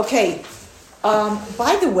Okay,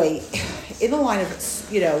 by the way, in the line of,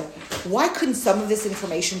 why couldn't some of this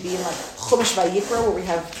information be in like Chumash Vayikra, where we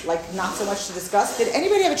have like not so much to discuss? Did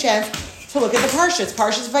anybody have a chance to look at the Parsha? It's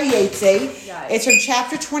Parsha's Vayeitzei. Yeah. It's from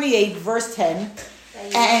chapter 28, verse 10.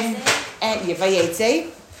 And Vayeitzei.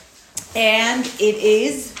 And it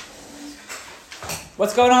is,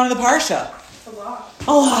 what's going on in the Parsha?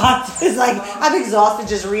 A lot. It's like, I'm exhausted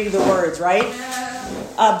just reading the words, right?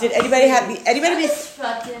 Did anybody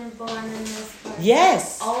fucking born in this part?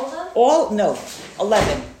 Yes. All of them? No.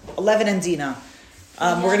 11 and Dina.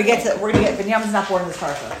 We're gonna get Binyamin's not born in this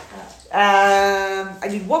parsha. I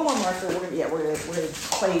need one more marker. We're gonna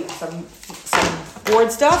play some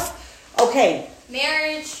board stuff. Okay.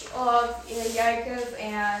 Marriage of Yaakov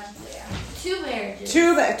and two marriages.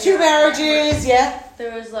 Two marriages. Yeah.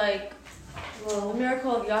 There was the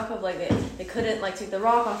miracle of Yaakov, they couldn't take the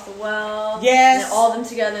rock off the well. Yes. And all of them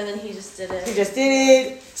together, and then he just did it.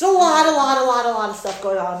 It's a lot of stuff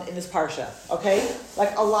going on in this parsha. Okay,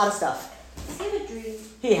 a lot of stuff. Does he have a dream?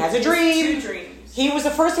 He has a dream. 2 dreams. He was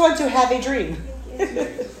the first one to have a dream. Maybe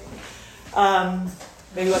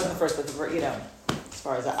he wasn't the first, but as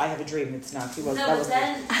far as I have a dream, it's not. He was. No, that but was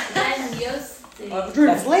then Yosef.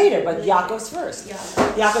 That's later, but Yaakov's first. Yeah.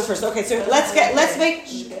 Yaakov's first. Okay, so let's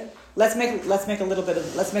make a little bit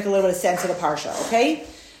of sense of the parsha. Okay,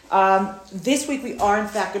 this week we are in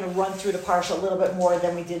fact going to run through the parsha a little bit more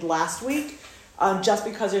than we did last week, just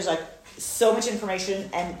because there's so much information,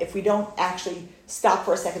 and if we don't actually stop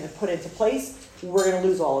for a second and put it into place, we're going to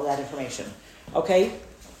lose all of that information. Okay,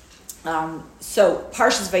 so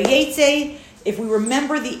Parsha's Vayeitzei. If we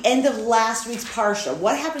remember the end of last week's Parsha,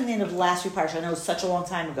 what happened at the end of last week's Parsha? I know it was such a long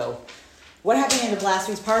time ago. What happened at the end of last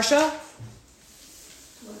week's Parsha?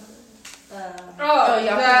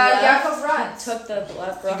 Yaakov runs. Took the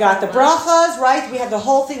bracha. You got the brachas, right? We have the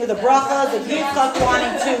whole thing with the brachas, the Yitzchak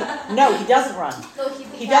wanting to... No, he doesn't run. No,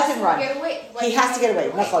 He doesn't run. Get away. He has to get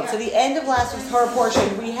away. So the end of last week's Torah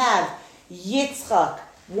portion, we have Yitzchak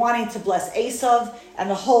wanting to bless Esav, and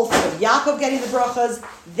the whole thing of Yaakov getting the brachas,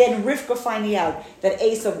 then Rivka finding out that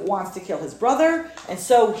Esav wants to kill his brother, and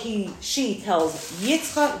so she tells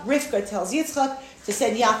Yitzchak, Rivka tells Yitzchak to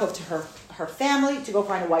send Yaakov to her family to go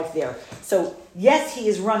find a wife there. So yes, he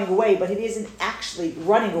is running away, but he isn't actually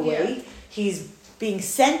running away. Yeah. He's being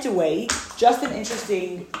sent away. Just an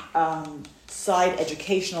interesting side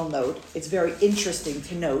educational note. It's very interesting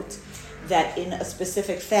to note that in a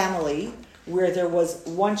specific family where there was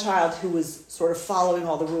one child who was sort of following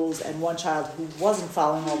all the rules and one child who wasn't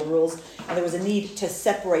following all the rules, and there was a need to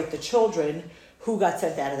separate the children, who got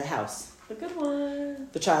sent out of the house? The good one.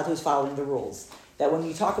 The child who's following the rules. That when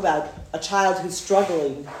you talk about a child who's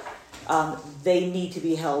struggling, they need to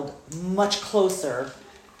be held much closer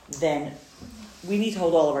than... We need to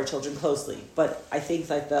hold all of our children closely, but I think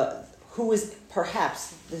who is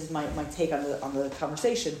perhaps, this is my take on the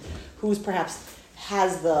conversation, who is perhaps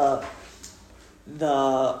has the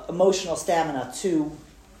emotional stamina to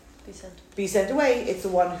be sent away, it's the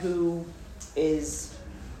one who is,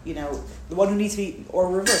 the one who needs to be, or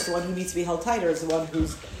reverse, the one who needs to be held tighter is the one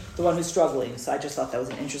who's struggling. So I just thought that was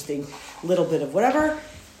an interesting little bit of whatever.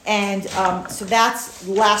 And so that's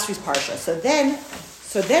last week's Parsha. So then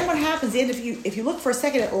what happens, and if you look for a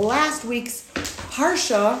second at last week's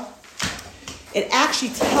Parsha, it actually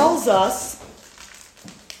tells us,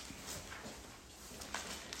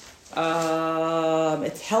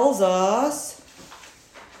 it tells us,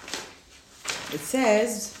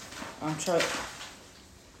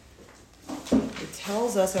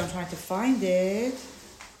 and I'm trying to find it.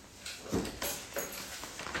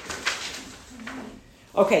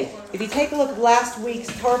 Okay, if you take a look at last week's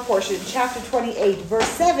Torah portion, chapter 28, verse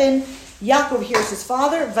 7, Yaakov hears his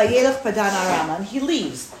father, Vayelech Padan Aram, and he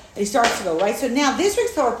leaves, and he starts to go, right? So now this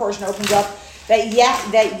week's Torah portion opens up that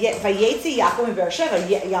Vayeitzei Yaakov in Beersheba.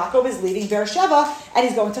 Yaakov is leaving Beersheba, and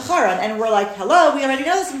he's going to Haran. And we're like, hello, we already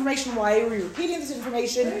know this information. Why are we repeating this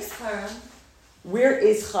information? Where's Haran? Where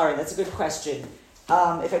is Haran? That's a good question.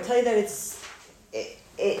 If I tell you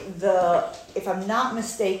that if I'm not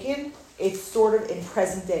mistaken, it's sort of in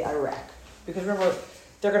present-day Iraq. Because remember,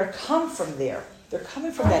 they're going to come from there. They're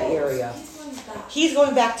coming from that area. He's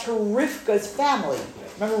going back to Rivka's family.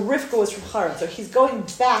 Remember, Rivka was from Haran, so he's going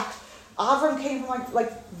back. Avram came from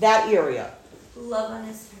that area. Lavan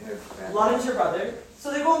is her brother. Lavan is her brother.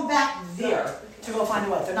 So they're going back there to go find a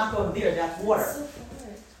wife. They're not going there, that's water. So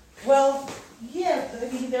far. Well, yeah, they're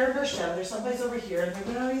in Beersheba. There's someplace over here, and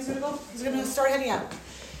he's going to start heading out.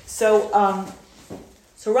 So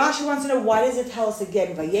Rashi wants to know, why does it tell us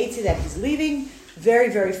again, Vayeitzei, that he's leaving? Very,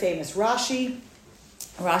 very famous Rashi.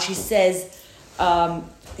 Rashi says,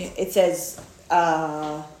 it says,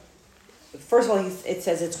 first of all, it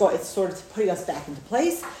says it's sort of putting us back into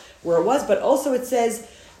place where it was, but also it says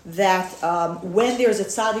that when there's a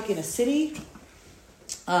tzaddik in a city,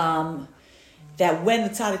 that when the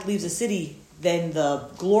tzaddik leaves a city, then the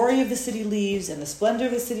glory of the city leaves and the splendor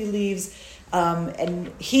of the city leaves. And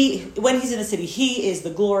when he's in a city, he is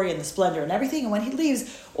the glory and the splendor and everything. And when he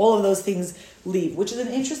leaves, all of those things leave, which is an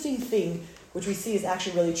interesting thing, which we see is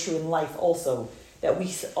actually really true in life also, that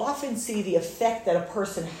we often see the effect that a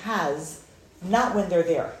person has, not when they're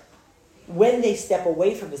there. When they step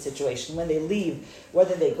away from the situation, when they leave,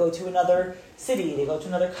 whether they go to another city, they go to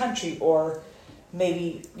another country, or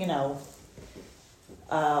maybe,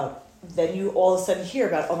 then you all of a sudden hear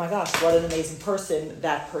about, oh my gosh, what an amazing person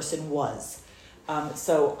that person was.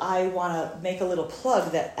 So I want to make a little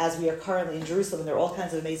plug that as we are currently in Jerusalem and there are all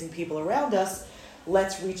kinds of amazing people around us,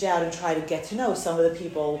 let's reach out and try to get to know some of the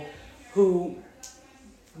people who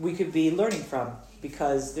we could be learning from,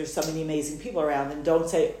 because there's so many amazing people around. And don't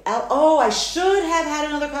say, oh, I should have had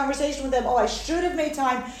another conversation with them. Oh, I should have made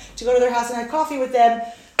time to go to their house and have coffee with them.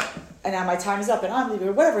 And now my time is up and I'm leaving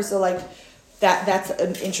or whatever. So that's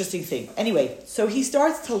an interesting thing. Anyway, so he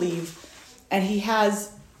starts to leave and he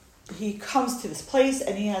comes to this place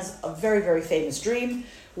and he has a very, very famous dream.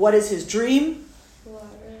 What is his dream? Ladder.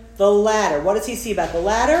 The ladder. What does he see about the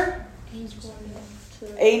ladder?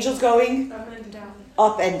 Angels going up and down.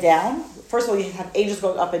 Up and down. First of all, you have angels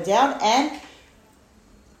going up and down. And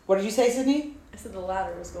what did you say, Sydney? I said the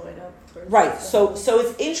ladder was going up. Right. So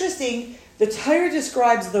it's interesting. The Torah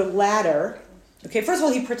describes the ladder. Okay, first of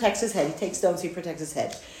all, he protects his head. He takes stones, he protects his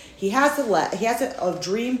head. He has a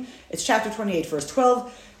dream. It's chapter 28, verse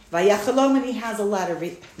 12. Vayachalom, and he has a ladder.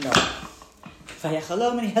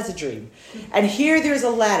 Vayachalom, and he has a dream. And here there's a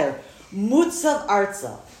ladder. Mutzav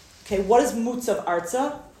arza. Okay, what is mutzav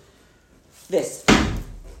arza? This.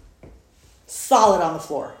 Solid on the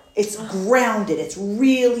floor. It's grounded. It's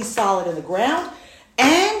really solid in the ground.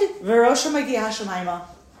 And v'rosha magiah hashamayma.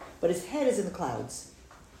 But his head is in the clouds.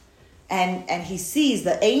 And he sees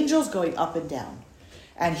the angels going up and down.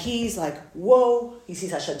 And he's like, whoa. He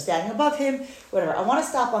sees Hashem standing above him. Whatever. I want to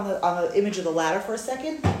stop on the image of the ladder for a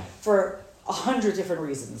second for 100 different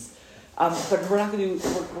reasons. But we're going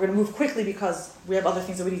to move quickly because we have other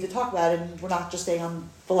things that we need to talk about and we're not just staying on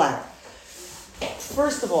the ladder.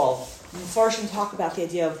 First of all, Parsha talk about the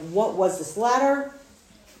idea of what was this ladder.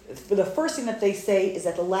 The first thing that they say is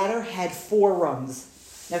that the ladder had 4 rungs.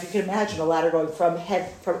 Now, if you can imagine a ladder going from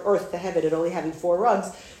earth to heaven and only having 4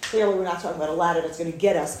 rungs, clearly we're not talking about a ladder that's going to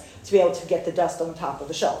get us to be able to get the dust on the top of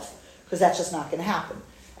the shelf, because that's just not going to happen.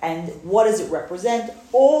 And what does it represent?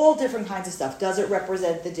 All different kinds of stuff. Does it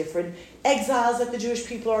represent the different exiles that the Jewish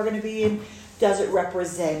people are going to be in? Does it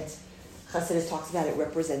represent, Chassidus talks about it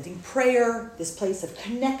representing prayer, this place of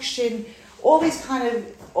connection, all this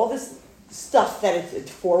stuff that it's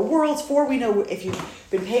 4 worlds. 4, we know, if you've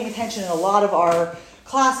been paying attention in a lot of our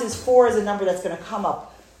classes, 4 is a number that's going to come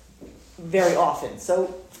up very often. So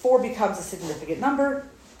 4 becomes a significant number.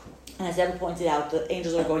 And as Evan pointed out, the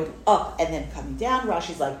angels are going up and then coming down.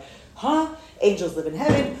 Rashi's like, angels live in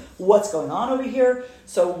heaven. What's going on over here?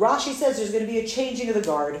 So Rashi says there's going to be a changing of the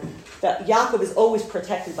guard. That Yaakov is always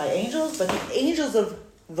protected by angels, but the angels of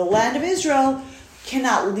the land of Israel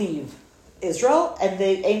cannot leave Israel. And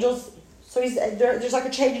the angels, so there's like a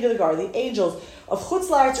changing of the guard. The angels of Chutz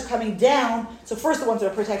La'aretz are coming down. So first the ones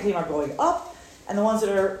that are protecting him are going up, and the ones that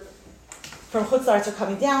are from Chutz La'aretz are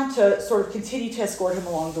coming down to sort of continue to escort him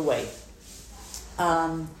along the way.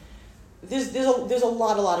 There's a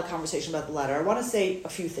lot of conversation about the ladder. I want to say a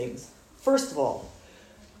few things. First of all,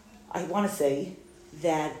 I want to say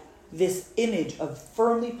that this image of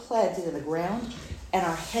firmly planted in the ground and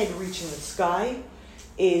our head reaching the sky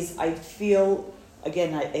is, I feel,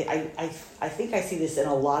 again, I think I see this in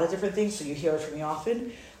a lot of different things, so you hear it from me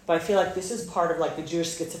often, but I feel like this is part of like the Jewish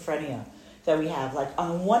schizophrenia that we have. Like,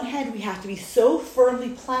 on one hand, we have to be so firmly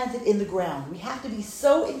planted in the ground. We have to be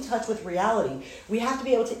so in touch with reality. We have to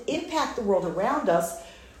be able to impact the world around us,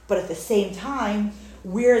 but at the same time,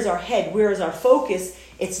 where is our head? Where is our focus?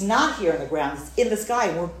 It's not here in the ground. It's in the sky.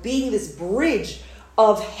 And we're being this bridge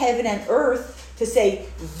of heaven and earth to say,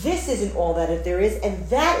 this isn't all that there is, and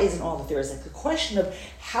that isn't all that there is. Like, the question of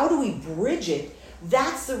how do we bridge it,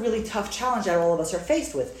 that's the really tough challenge that all of us are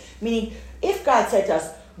faced with. Meaning, if God said to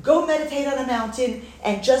us, go meditate on a mountain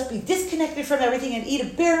and just be disconnected from everything and eat a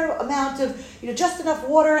bare amount of, just enough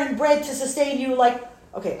water and bread to sustain you, like,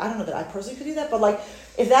 okay, I don't know that I personally could do that, but like,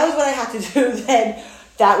 if that was what I had to do, then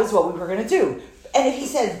that was what we were going to do. And if he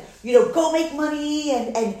said, go make money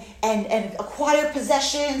and acquire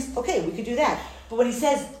possessions, okay, we could do that. But when he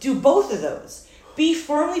says, do both of those, Be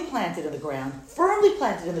firmly planted in the ground, firmly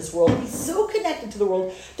planted in this world. Be so connected to the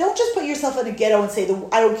world. Don't just put yourself in a ghetto and say,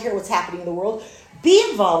 I don't care what's happening in the world. Be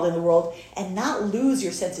involved in the world and not lose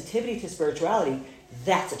your sensitivity to spirituality.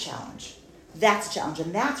 That's a challenge. That's a challenge.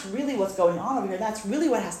 And that's really what's going on over here. That's really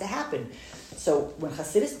what has to happen. So when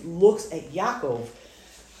Hasidus looks at Yaakov,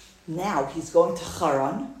 now he's going to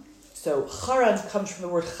Haran. So Haran comes from the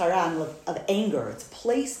word Haran of anger. It's a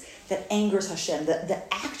place that angers Hashem. The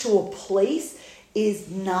actual place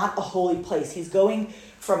is not a holy place. He's going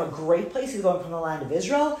from a great place. He's going from the land of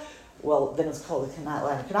Israel. Well, then it's called the land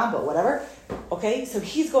of Canaan, but whatever. Okay, so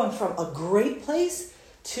he's going from a great place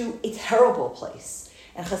to a terrible place.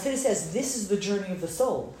 And Chassidus says this is the journey of the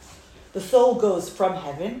soul. The soul goes from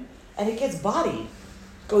heaven and it gets bodied,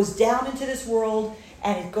 goes down into this world,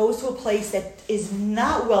 and it goes to a place that is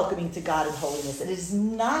not welcoming to God and holiness. It is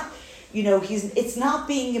not, it's not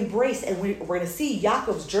being embraced. And we're going to see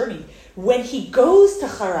Yaakov's journey. When he goes to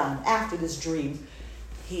Haran after this dream,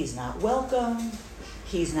 he's not welcome.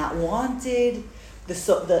 He's not wanted.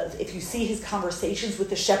 If you see his conversations with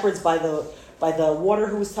the shepherds by the water,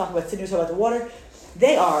 who was talking about Sidney was talking about the water,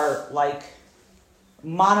 they are like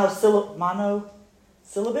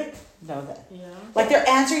monosyllabic. No, that. Yeah. Like they're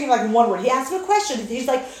answering him like in one word. He asks him a question. He's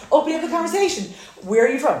like opening up the conversation. Where are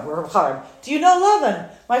you from? We're from Haran. Do you know Lavan?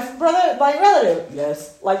 My brother, my relative.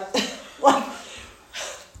 Yes. Like,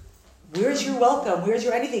 where's your welcome? Where's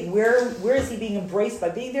your anything? Where is he being embraced by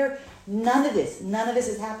being there? None of this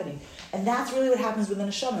is happening. And that's really what happens with the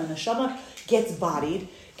neshama. The neshama gets bodied,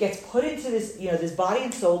 gets put into this, this body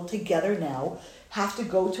and soul together now, have to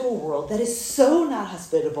go to a world that is so not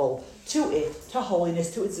hospitable to it, to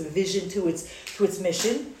holiness, to its vision, to its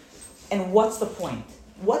mission. And what's the point?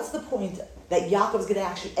 What's the point that Yaakov's going to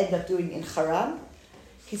actually end up doing in Haran?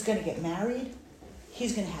 He's going to get married.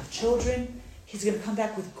 He's going to have children. He's going to come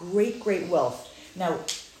back with great, great wealth. Now,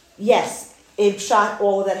 yes, in Pshat,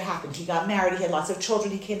 all of that happened. He got married. He had lots of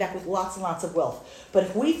children. He came back with lots and lots of wealth. But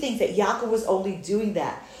if we think that Yaakov was only doing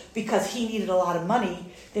that because he needed a lot of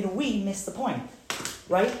money, then we miss the point,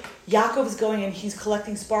 right? Yaakov is going and he's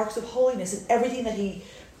collecting sparks of holiness, and anything that he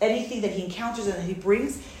encounters and that he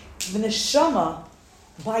brings. The neshama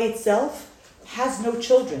by itself has no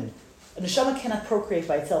children. A neshama cannot procreate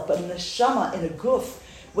by itself, but a neshama in a guf,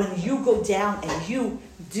 when you go down and you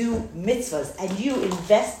do mitzvahs and you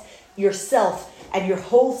invest yourself and your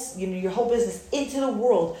whole business into the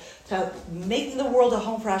world to making the world a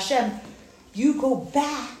home for Hashem, you go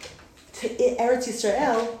back to Eretz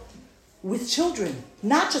Yisrael with children.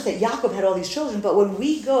 Not just that Yaakov had all these children, but when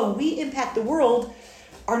we go and we impact the world,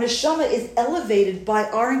 our neshama is elevated by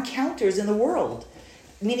our encounters in the world.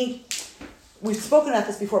 Meaning, we've spoken about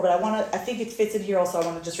this before, but I think it fits in here also. I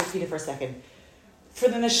want to just repeat it for a second. For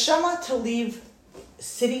the neshama to leave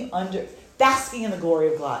basking in the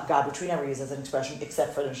glory of God, which we never use as an expression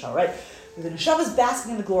except for the neshama, right? The neshama is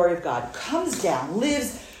basking in the glory of God, comes down,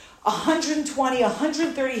 lives 120,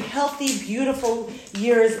 130 healthy, beautiful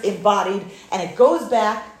years embodied, and it goes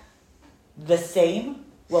back the same.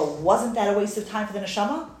 Well, wasn't that a waste of time for the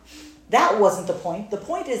neshama? That wasn't the point. The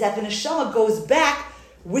point is that the neshama goes back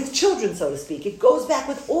with children, so to speak. It goes back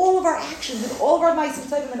with all of our actions, with all of our ma'asim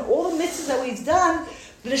tovim, and all the mitzvahs that we've done.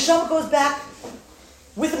 The neshama goes back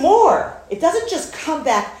with more. It doesn't just come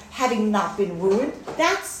back having not been ruined.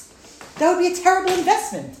 That would be a terrible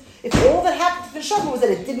investment. If all that happened to the neshama was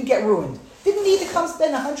that it didn't get ruined. Didn't need to come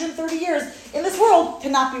spend 130 years in this world to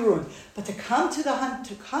not be ruined. But to come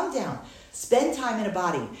down, spend time in a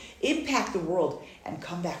body, impact the world, and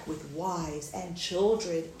come back with wives and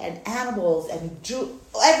children and animals and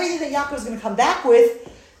everything that Yaakov is going to come back with,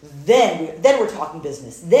 then we're talking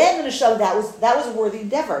business. Then the neshama, that was a worthy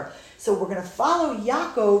endeavor. So we're going to follow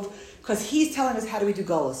Yaakov because he's telling us how do we do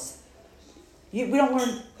galus. We don't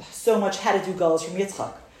learn so much how to do galus from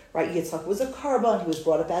Yitzchak. Right, Yitzchak was a korban. He was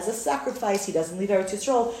brought up as a sacrifice. He doesn't leave Eretz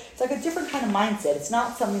Yisrael. It's like a different kind of mindset. It's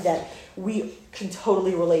not something that we can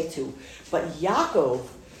totally relate to. But Yaakov,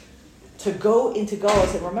 to go into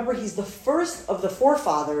galus, and remember, he's the first of the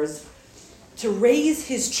forefathers to raise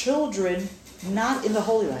his children not in the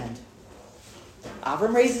Holy Land.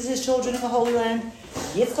 Avram raises his children in the Holy Land.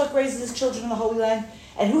 Yitzchak raises his children in the Holy Land.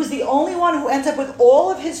 And who's the only one who ends up with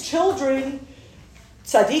all of his children,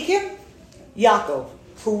 tzaddikim? Yaakov,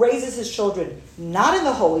 who raises his children not in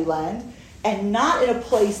the Holy Land and not in a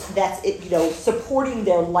place that's supporting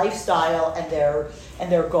their lifestyle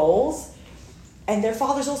and their goals. And their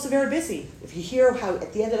father's also very busy. If you hear how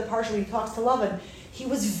at the end of the Parsha when he talks to Lavan, he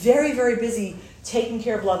was very, very busy taking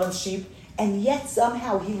care of Lavan's sheep, and yet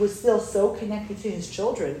somehow he was still so connected to his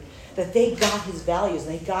children that they got his values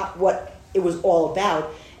and they got what it was all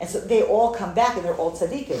about. And so they all come back and they're all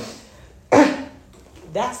tzaddikim.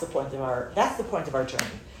 That's the point of our journey.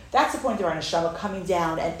 That's the point of our neshama coming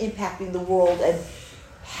down and impacting the world. And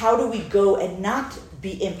how do we go and not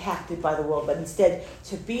be impacted by the world, but instead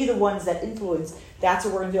to be the ones that influence? That's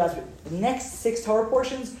what we're going to do. As the next 6 Torah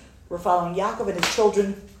portions, we're following Yaakov and his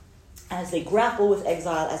children as they grapple with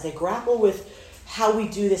exile, as they grapple with how we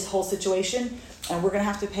do this whole situation. And we're going to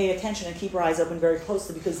have to pay attention and keep our eyes open very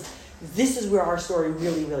closely, because this is where our story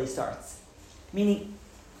really, really starts. Meaning,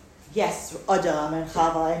 yes, Adam and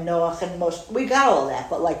Chava and Noach and Moshe, we got all that.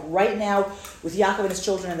 But like right now, with Yaakov and his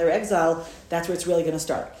children and their exile, that's where it's really going to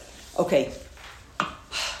start. Okay.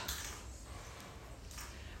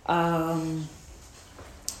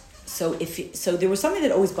 So there was something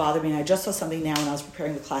that always bothered me, and I just saw something now when I was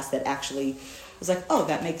preparing the class that actually was like, oh,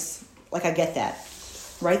 that makes, like, I get that.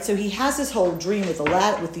 Right? So he has this whole dream with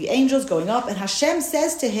the angels going up, and Hashem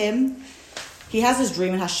says to him, he has this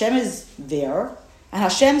dream, and Hashem is there, and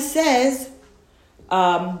Hashem says,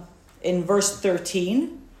 in verse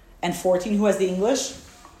 13 and 14, who has the English?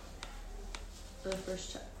 The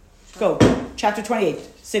first chapter. Go. Chapter 28.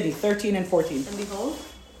 Sydney, 13 and 14.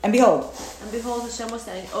 And behold, Hashem was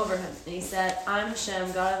standing over him, and he said, I am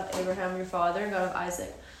Hashem, God of Abraham your father, and God of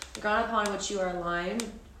Isaac. The ground upon which you are lying,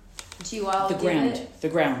 to you I will give it. The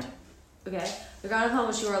ground. Okay. The ground upon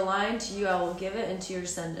which you are lying, to you I will give it, and to your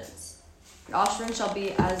descendants. Your offspring shall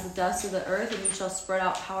be as the dust of the earth, and you shall spread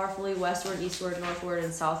out powerfully westward, eastward, northward,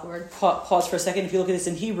 and southward. Pause for a second. If you look at this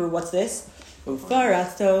in Hebrew, what's this? It's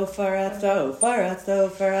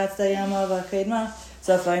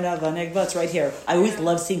right here. I always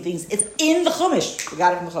love seeing things. It's in the Chumash. We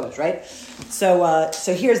got it from the Chumash, right?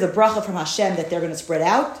 So here's the bracha from Hashem that they're going to spread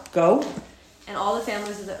out. Go. And all the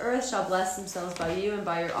families of the earth shall bless themselves by you and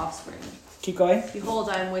by your offspring. Keep going. Behold,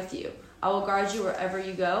 I am with you. I will guard you wherever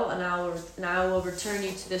you go, and I will return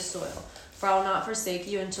you to this soil. For I will not forsake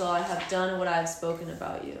you until I have done what I have spoken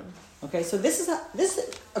about you. Okay, so this is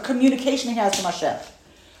a communication he has from Hashem.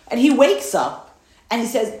 And he wakes up and he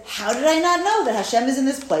says, how did I not know that Hashem is in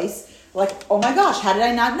this place? Like, oh my gosh, how did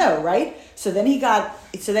I not know, right? So then he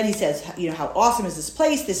says, how awesome is this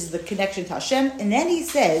place? This is the connection to Hashem. And then he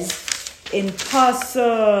says in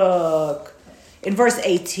Pasuk, in verse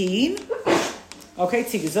 18, okay,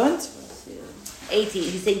 Tigezund,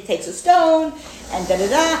 18, he takes a stone and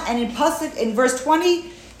da-da-da. And in Pasuk, in verse 20,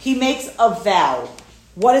 he makes a vow.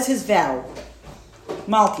 What is his vow?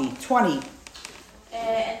 Malki, 20.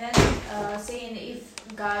 And then saying,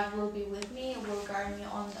 if God will be with me, will guard me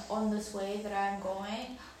on this way that I am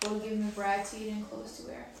going, will give me bread to eat and clothes to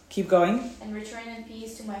wear. Keep going. And return in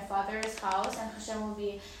peace to my father's house, and Hashem will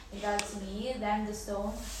be a God to me. Then the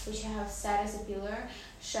stone which I have set as a pillar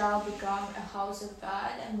shall become a house of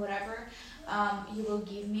God, and whatever you will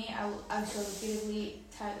give me, I shall repeatedly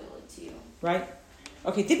title it to you. Right?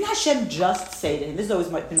 Okay, didn't Hashem just say to him, this has always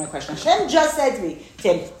been my question, Hashem just said to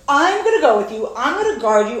him, I'm going to go with you, I'm going to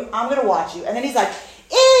guard you, I'm going to watch you. And then he's like,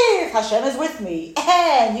 if Hashem is with me,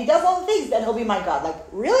 and he does all the things, then he'll be my God. Like,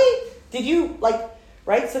 really? Did you,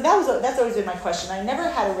 right? So that's always been my question. I never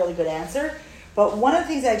had a really good answer. But one of the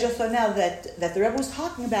things I just saw now that the Rebbe was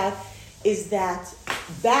talking about is that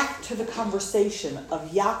back to the conversation of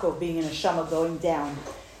Yaakov being in a Neshama going down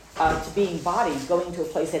to being body, going to a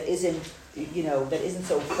place that isn't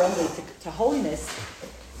so friendly to holiness.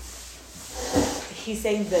 He's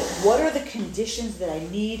saying that what are the conditions that I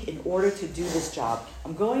need in order to do this job?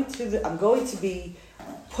 I'm going to be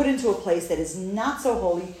put into a place that is not so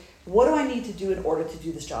holy. What do I need to do in order to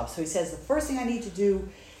do this job? So he says the first thing I need to do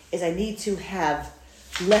is I need to have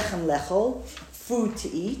lechem lechol, food to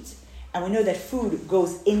eat. And we know that food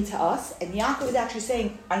goes into us. And Yaakov is actually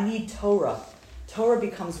saying, I need Torah. Torah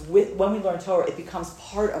becomes, when we learn Torah, it becomes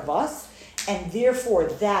part of us. And therefore,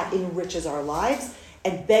 that enriches our lives.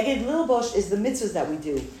 And Beged Lilbosh is the mitzvahs that we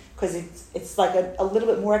do. Because it's like a little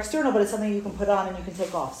bit more external, but it's something you can put on and you can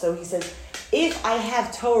take off. So he says, if I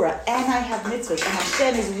have Torah and I have mitzvahs and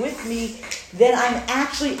Hashem is with me, then I'm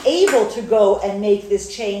actually able to go and make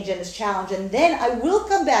this change and this challenge. And then I will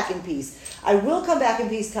come back in peace. I will come back in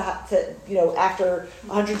peace to after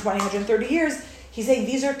 120, 130 years. He's saying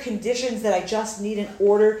these are conditions that I just need in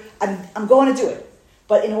order. I'm going to do it.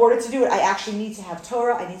 But in order to do it, I actually need to have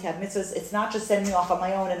Torah. I need to have mitzvahs. It's not just sending me off on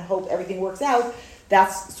my own and hope everything works out.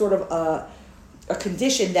 That's sort of a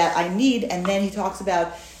condition that I need. And then he talks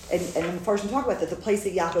about, and the Parsha talk about that the place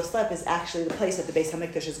that Yaakov slept is actually the place that the Beis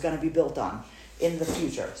Hamikdash is going to be built on in the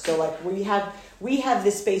future. So like we have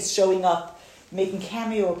this space showing up, making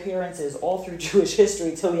cameo appearances all through Jewish history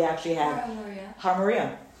until we actually have Har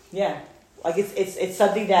Moria. Yeah. Like it's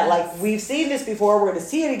something that like we've seen this before. We're going to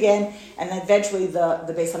see it again, and then eventually the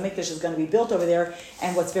Beis Hamikdash is going to be built over there.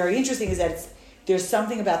 And what's very interesting is that there's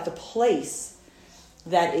something about the place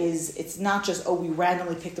that is. It's not just we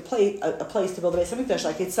randomly picked a place to build a Beis Hamikdash.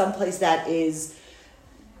 Like it's some place that is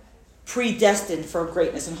predestined for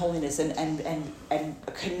greatness and holiness and a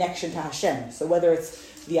connection to Hashem. So whether it's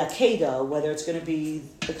the Akedah, whether it's going to be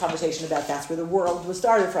the conversation about that's where the world was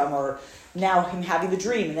started from, or now him having the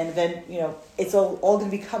dream, and then it's all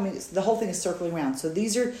going to be coming. The whole thing is circling around. So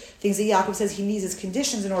these are things that Yaakov says he needs as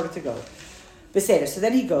conditions in order to go. Beseder. So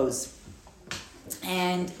then he goes,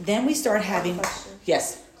 and then we start having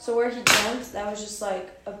yes. So where he jumped, that was just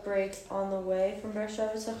like a break on the way from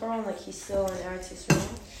Beersheba to Haran, like he's still in Eretz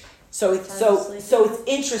Yisrael. So it's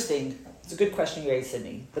interesting. It's a good question you raised,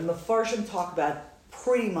 Sydney. The Mefarshim talk about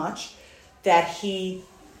pretty much that he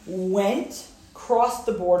went, crossed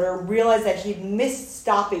the border, realized that he'd missed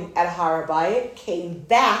stopping at Har HaBayit, came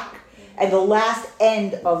back, and the last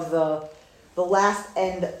end, well, it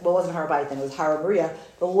wasn't Har HaBayit then, it was Har HaMoriah.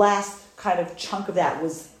 The last kind of chunk of that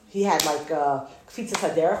was, he had like Kfitzas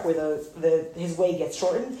HaDerech, where his way gets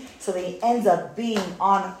shortened, so that he ends up being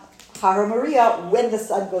on Har HaMoriah when the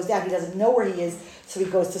sun goes down. He doesn't know where he is, so he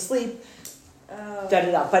goes to sleep.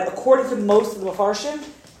 But according to most of the Mefarshim,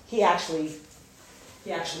 he actually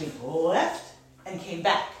left and came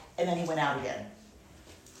back, and then he went out again,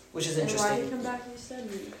 which is interesting. And why did he come back? You said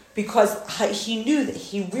because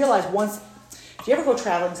he realized once. If you ever go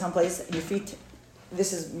traveling someplace and your feet,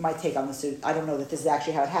 this is my take on this. I don't know that this is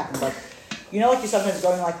actually how it happened, but like you're sometimes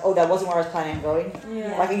going like, oh, that wasn't where I was planning on going.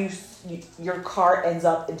 Yeah. Like your car ends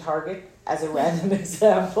up in Target, as a random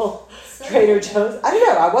example. Trader Joe's. I don't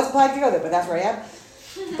know. I wasn't planning to go there, but that's where I am.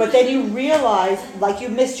 But then you realize, like, you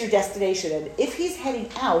missed your destination. And if he's heading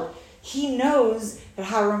out, he knows that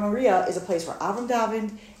Har HaMoriah is a place where Avram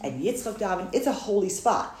davened and Yitzchak davened. It's a holy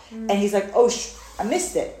spot. Mm-hmm. And he's like, I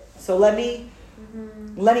missed it. So let me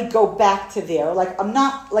go back to there. Like, I'm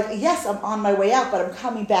not, like, yes, I'm on my way out, but I'm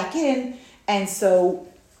coming back in. And so,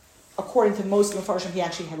 according to most Mefarshim, he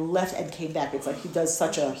actually had left and came back. It's like he does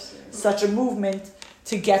such a movement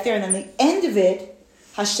to get there. And then the end of it,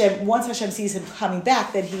 once Hashem sees him coming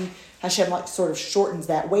back, then Hashem like sort of shortens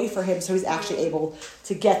that way for him, so he's actually able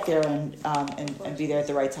to get there and be there at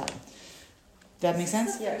the right time. That make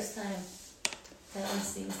sense? The first time that I'm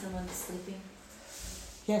seeing someone sleeping.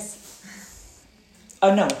 Yes.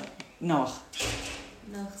 Oh no. No,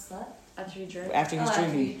 slept after he dreamed. After he's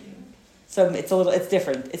dreaming. So it's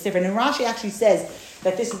different. It's different. And Rashi actually says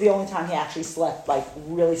that this is the only time he actually slept, like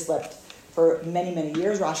really slept for many, many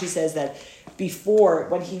years. Rashi says that before,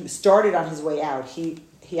 when he started on his way out, he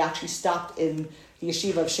actually stopped in the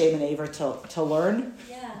yeshiva of Shem and Aver to learn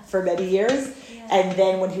for many years. Yeah. And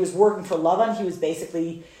then when he was working for Lavan, he was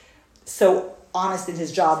basically so honest in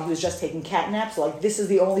his job, he was just taking cat naps. Like, this is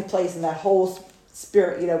the only place in that whole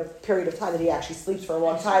period of time that he actually sleeps for a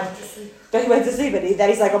long time. That he went to sleep, and then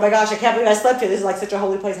he's like, oh my gosh, I can't believe I slept here. This is like such a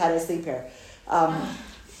holy place. How did I sleep here?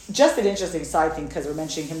 Just an interesting side thing, because we're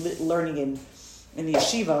mentioning him learning in the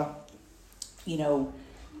yeshiva.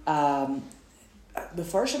 The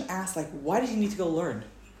Farshim asked, like, why did he need to go learn?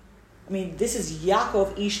 I mean, this is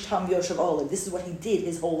Yaakov Ish Tam Yoshev Olav. This is what he did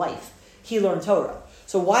his whole life. He learned Torah.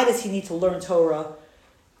 So why does he need to learn Torah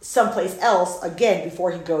someplace else again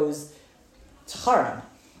before he goes to Haran?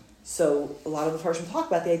 So a lot of the Farshim talk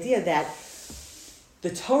about the idea that the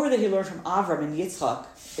Torah that he learned from Avram and Yitzchak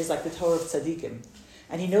is like the Torah of Tzaddikim.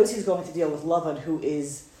 And he knows he's going to deal with Lavan, who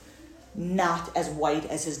is not as white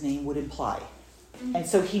as his name would imply. And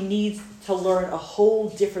so he needs to learn a whole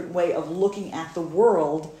different way of looking at the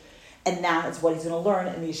world, and now it's what he's going to learn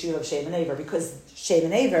in the yeshiva of Shem and Aver, because Shem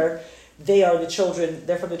and Aver, they're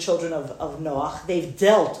from the children of Noach. They've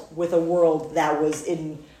dealt with a world that was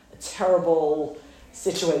in a terrible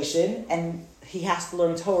situation, and he has to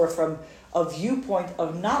learn Torah from a viewpoint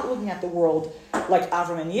of not looking at the world like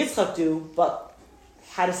Avram and Yitzchak do, but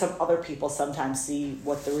how do some other people sometimes see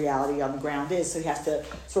what the reality on the ground is? So he has to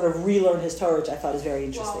sort of relearn his Torah, which I thought is very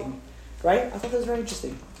interesting. Wow. Right? I thought that was very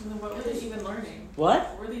interesting. And then what were they even learning? What?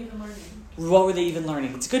 What were they even learning? What were they even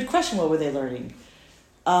learning? It's a good question. What were they learning?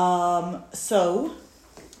 So...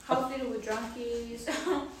 How to deal with drunkies.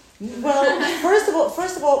 Well,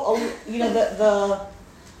 first of all, the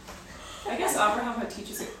I guess Abraham had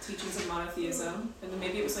teachings of monotheism, and then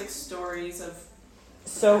maybe it was like stories of...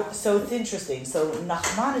 So it's interesting. So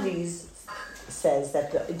Nachmanides says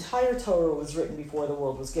that the entire Torah was written before the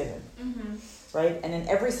world was given, right? And in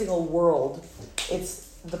every single world, it's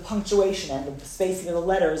the punctuation and the spacing of the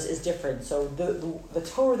letters is different. So the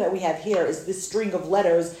Torah that we have here is this string of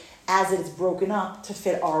letters as it's broken up to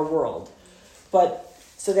fit our world. But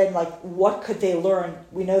so then, like, what could they learn?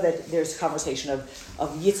 We know that there's conversation of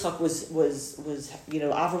Yitzchak was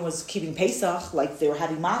Avram was keeping Pesach, like they were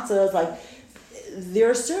having matzahs. Like, there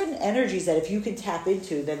are certain energies that if you can tap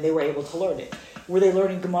into, then they were able to learn it. Were they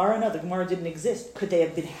learning Gemara? No, the Gemara didn't exist. Could they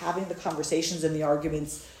have been having the conversations and the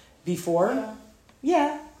arguments before?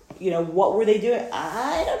 Yeah. What were they doing?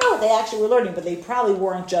 I don't know what they actually were learning, but they probably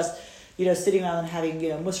weren't just, sitting around and having,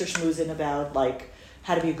 Musar Shmoozin about, like,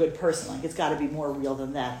 how to be a good person. Like, it's got to be more real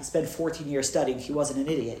than that. He spent 14 years studying. He wasn't an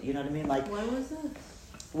idiot. You know what I mean? Like, when was this?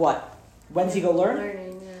 What? When did he go learn?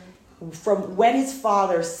 Learning, yeah. From when his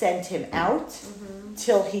father sent him out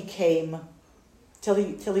till he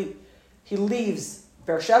leaves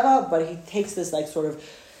Beersheba, but he takes this, like, sort of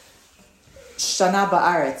Shana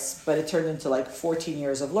Ba'aretz, but it turned into, like, 14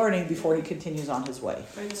 years of learning before he continues on his way.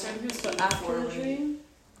 After the dream?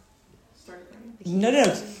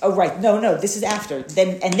 No. Oh, right. No. This is after.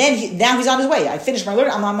 Now he's on his way. I finished my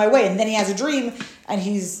learning. I'm on my way, and then he has a dream, and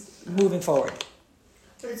he's moving forward.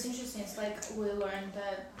 But it's interesting. It's like we learned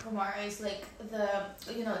that Gemara is like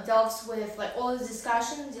delves with like all this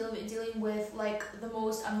discussion dealing with like the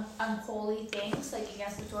most unholy things, like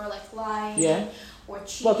against the Torah, like lying or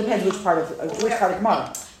cheating. Well, it depends which part of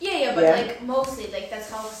Gemara. Yeah, but like mostly like that's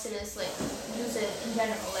how Chassidus like use it in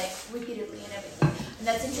general, like repeatedly and everything. And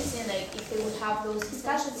that's interesting. Like if they would have those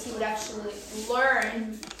discussions, he would actually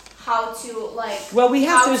learn how to like. Well, we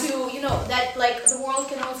have to that like the world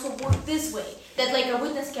can also work this way. That like a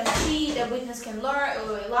witness can cheat, a witness can lie.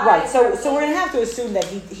 Right. So we're gonna have to assume that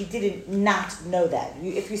he didn't not know that.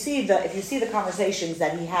 If you see the conversations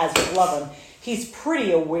that he has with Lavan, he's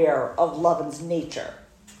pretty aware of Lavan's nature,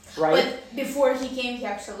 right? But before he came, he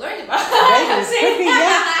actually learned about it.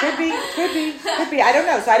 Could be. I don't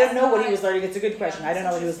know. So I don't know what he was learning. It's a good question. I don't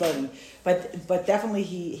know what he was learning, but definitely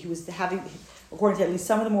he was having, according to at least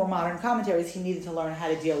some of the more modern commentaries, he needed to learn how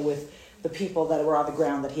to deal with the people that were on the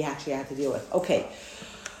ground that he actually had to deal with. Okay.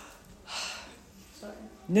 Sorry.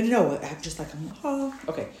 No. I'm just like,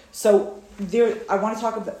 okay. So I want to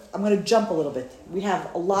talk about, I'm going to jump a little bit. We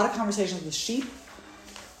have a lot of conversations with sheep,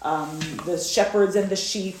 the shepherds and the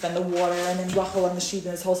sheep and the water, and then Rachel and the sheep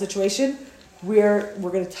and this whole situation. We're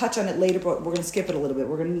going to touch on it later, but we're going to skip it a little bit.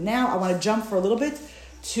 I want to jump for a little bit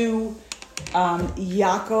to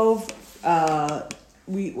Yaakov.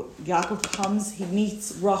 Yaakov comes, he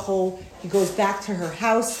meets Rachel, he goes back to her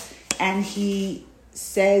house, and he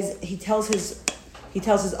tells his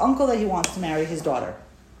uncle that he wants to marry his daughter.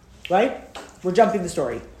 Right? We're jumping the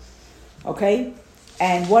story. Okay?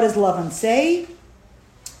 And what does Lavan say?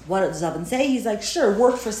 He's like, sure,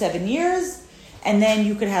 work for 7 years, and then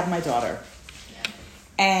you could have my daughter. Yeah.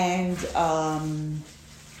 And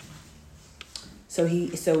so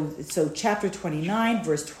chapter 29,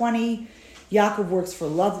 verse 20, Yaakov works for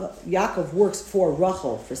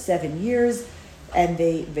Rachel for 7 years, and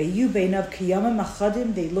they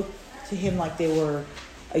look to him like they were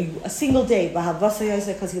a single day,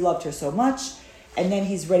 because he loved her so much. And then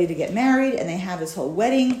he's ready to get married, and they have this whole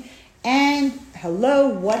wedding. And hello,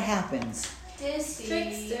 what happens?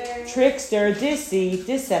 Trickster,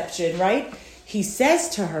 deception, right? He says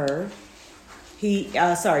to her,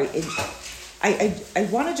 I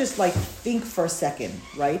want to just like think for a second,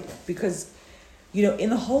 right? Because, in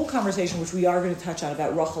the whole conversation, which we are going to touch on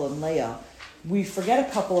about Rachel and Leah, we forget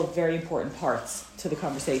a couple of very important parts to the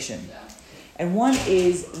conversation. Yeah. And one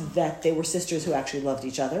is that they were sisters who actually loved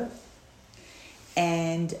each other.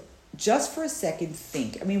 And just for a second,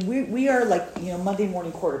 think. I mean, we are like, Monday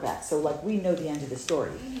morning quarterbacks, so like we know the end of the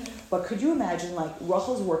story. Mm-hmm. But could you imagine, like,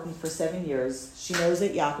 Rachel's working for 7 years. She knows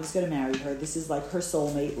that Yaakov's going to marry her. This is like her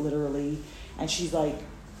soulmate, literally. And she's like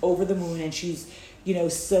over the moon, and she's,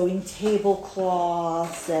 sewing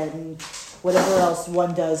tablecloths and whatever else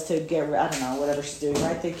one does to get, I don't know, whatever she's doing,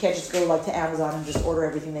 right? They can't just go like to Amazon and just order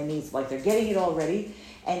everything they need. Like, they're getting it all ready.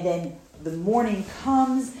 And then the morning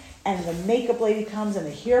comes, and the makeup lady comes, and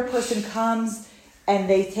the hair person comes, and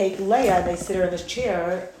they take Leah and they sit her in this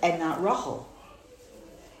chair, and not Rachel.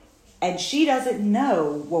 And she doesn't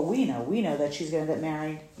know what we know. We know that she's going to get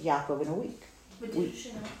married Yaakov in a week. But did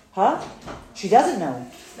she know? Huh? She doesn't know.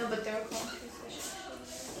 No, but they're called.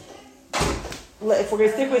 If we're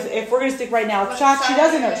gonna stick right now, she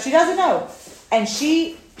doesn't know. She doesn't know. And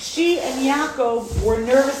she and Yaakov were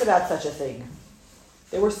nervous about such a thing.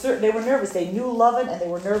 They were nervous. They knew Lavan, and they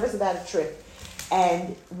were nervous about a trick.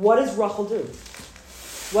 And what does Rachel do?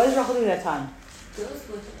 What does Rachel do at that time? Goes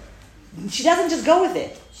with it. She doesn't just go with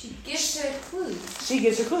it. She gives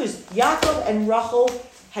her clues. Yaakov and Rachel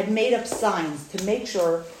had made up signs to make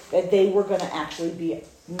sure that they were going to actually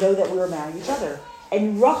know that we were marrying each other.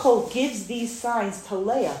 And Rachel gives these signs to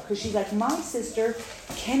Leah because she's like, my sister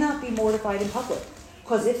cannot be mortified in public.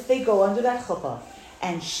 Because if they go under that chuppah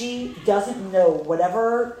and she doesn't know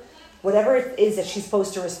whatever it is that she's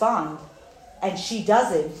supposed to respond, and she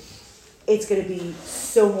doesn't, it's going to be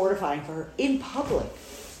so mortifying for her in public.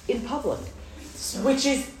 Which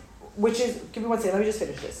is, give me one second, let me just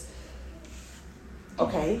finish this.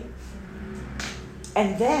 Okay?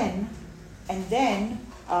 And then,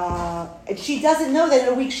 and she doesn't know that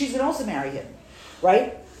in a week she's going to also marry him,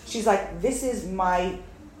 right? She's like, this is my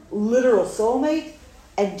literal soulmate,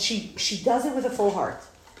 and she does it with a full heart,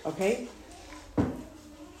 okay?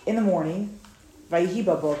 In the morning, Vayihi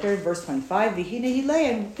Baboker, verse 25, Vihine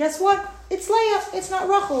Leah, and guess what? It's Leah, it's not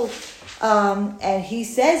Rachel. And he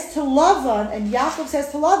says to Lavan, and Yaakov says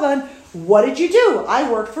to Lavan, what did you do? I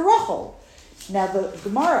worked for Rachel. Now the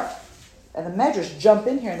Gemara and the Medrash jump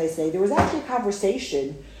in here and they say there was actually a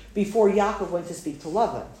conversation before Yaakov went to speak to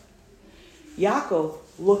Lavan. Yaakov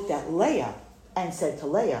looked at Leah and said to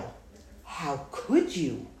Leah, how could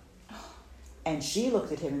you? And she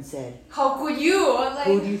looked at him and said, how could you? Like,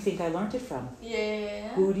 who do you think I learned it from? Yeah.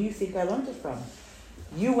 Who do you think I learned it from?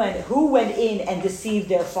 Who went in and deceived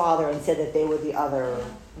their father and said that they were the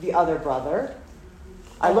other brother?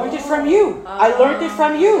 I learned it from you. I learned it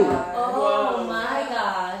from you. Oh my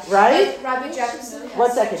gosh. Right? Like Rabbi Jefferson.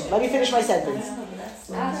 1 second. Let me finish my sentence.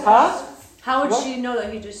 That's Huh? How would What? she know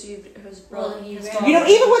that he deceived his brother? Well, his you father? You know,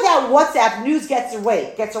 even without WhatsApp, news gets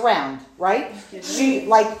around, right?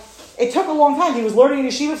 It took a long time. He was learning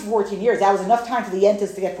yeshiva for 14 years. That was enough time for the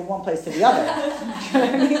yentas to get from one place to the other. You know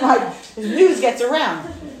what I mean? Like, the news gets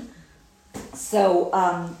around. So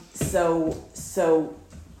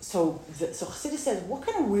Chassidus says, what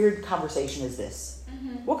kind of weird conversation is this?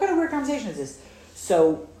 Mm-hmm. What kind of weird conversation is this?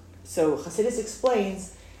 So Chassidus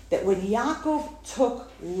explains that when Yaakov took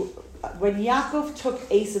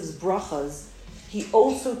Esav's brachas, he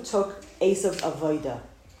also took Esav's avodah.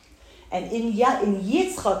 And in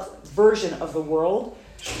Yitzchak's version of the world,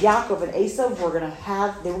 Yaakov and Esav were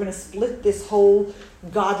going to split this whole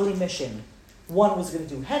godly mission. One was going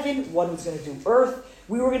to do heaven, one was going to do earth.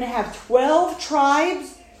 We were going to have 12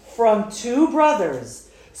 tribes from 2 brothers.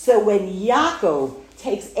 So when Yaakov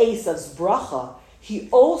takes Esav's bracha, he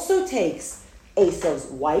also takes Esav's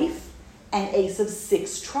wife and Esav's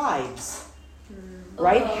 6 tribes.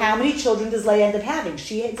 Right? How many children does Leah end up having?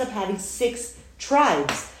 She ends up having 6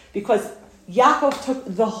 tribes. Because Yaakov took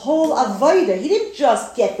the whole avodah. He didn't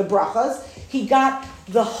just get the brachas. He got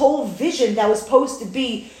the whole vision that was supposed to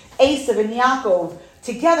be Esav and Yaakov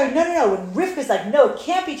together. No. And Rivka's like, no, it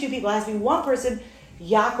can't be 2 people. It has to be 1 person.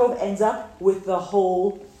 Yaakov ends up with the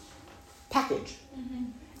whole package.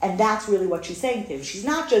 Mm-hmm. And that's really what she's saying to him. She's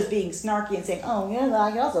not just being snarky and saying, oh, yeah,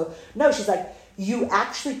 I also. No, she's like, you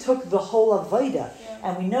actually took the whole avodah. Yeah.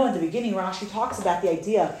 And we know in the beginning, Rashi talks about the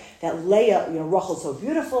idea that Leah, Rachel's so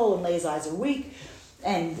beautiful and Leah's eyes are weak.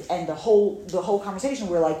 And the whole conversation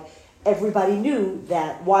where like everybody knew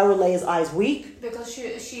that why were Leah's eyes weak? Because she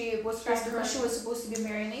was supposed to be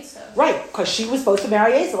marrying Esau. Right, because she was supposed to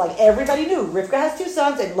marry Esau. Like everybody knew. Rivka has 2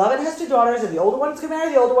 sons and Lavan has 2 daughters, and the older one's gonna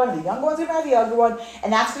marry the older one, and the younger one's gonna marry the younger one,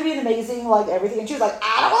 and that's gonna be an amazing, like everything. And she was like,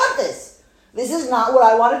 I don't want this. This is not what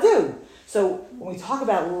I want to do. So when we talk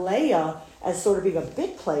about Leah as sort of being a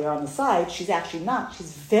bit player on the side, she's actually not.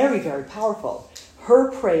 She's very, very powerful.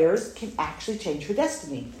 Her prayers can actually change her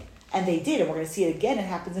destiny. And they did, and we're going to see it again. It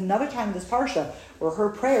happens another time in this Parsha, where her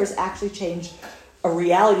prayers actually change a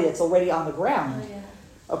reality that's already on the ground. Oh, yeah.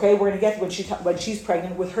 Okay, we're going to get when she's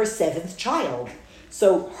pregnant with her 7th child.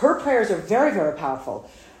 So her prayers are very, very powerful.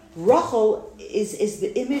 Rachel is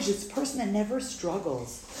the image, it's the person that never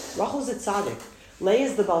struggles. Rachel is a tzaddik. Leah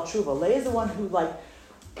is the Baal Tshuva. Leah is the one who, like,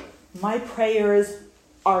 my prayers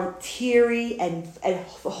are teary and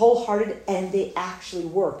wholehearted, and they actually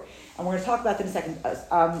work. And we're going to talk about that in a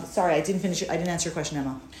second. Sorry, I didn't finish it. I didn't answer your question,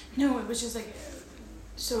 Emma. No, it was just like,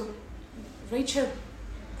 so Rachel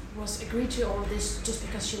was agreed to all this just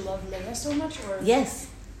because she loved Leah so much, or? Yes,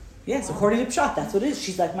 according to Pshat, that's what it is.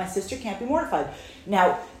 She's like, my sister can't be mortified.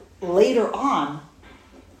 Now, later on,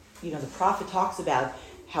 the prophet talks about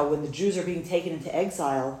how when the Jews are being taken into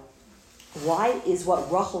exile, why is what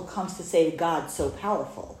Rachel comes to say to God so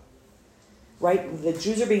powerful? Right? The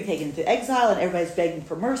Jews are being taken into exile and everybody's begging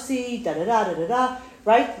for mercy,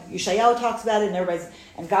 right? Yeshayahu talks about it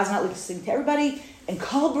and God's not listening to everybody. And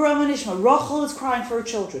Kol Barama Nishma, Rachel is crying for her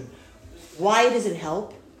children. Why does it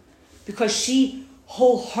help? Because she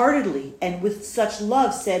wholeheartedly and with such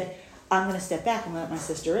love said, I'm going to step back and let my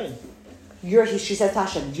sister in. She says to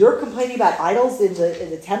Hashem, you're complaining about idols in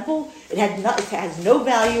the temple. It has no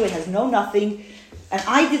value. It has no nothing. And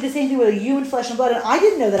I did the same thing with a human flesh and blood, and I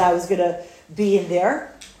didn't know that I was going to be in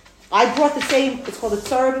there. I brought the same, it's called a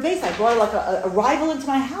tzara b'beis. I brought like a rival into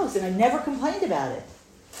my house, and I never complained about it.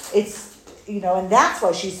 It's, and that's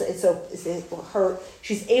why she's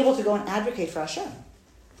able to go and advocate for Hashem.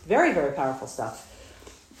 Very, very powerful stuff.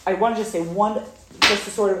 I want to just say just to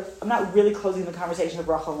sort of, I'm not really closing the conversation of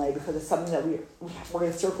Rachel and Leah because it's something that we're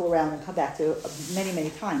going to circle around and come back to many, many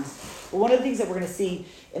times. But one of the things that we're going to see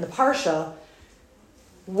in the Parsha,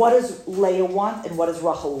 what does Leah want and what does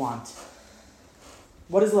Rachel want?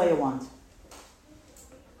 What does Leah want?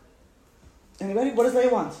 Anybody? What does Leah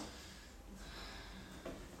want?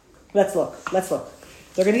 Let's look.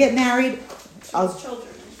 They're going to get married. Children.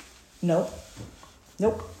 Nope.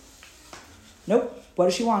 What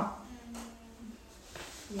does she want?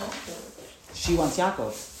 Yaakov. She wants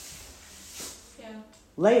Yaakov. Yeah.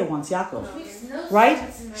 Leah wants Yaakov. No Right?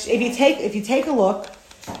 sense in If you take a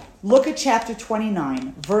look at chapter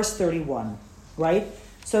 29, verse 31, right?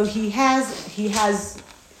 So he has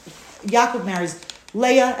Yaakov marries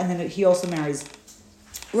Leah, and then he also marries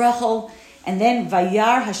Rachel, and then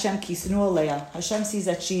Vayar Hashem kisnu Leah. Hashem sees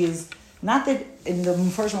that she is, not that, in the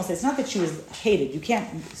first one, it's not that she was hated. You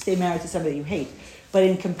can't stay married to somebody you hate. But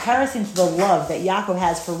in comparison to the love that Yaakov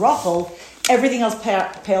has for Rachel, everything else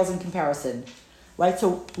pales in comparison. Right?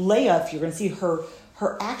 So Leah, if you're going to see her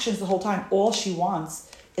actions the whole time, all she wants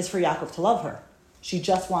is for Yaakov to love her. She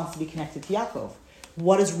just wants to be connected to Yaakov.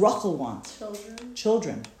 What does Rachel want?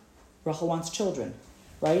 Children. Rachel wants children.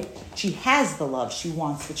 Right? She has the love. She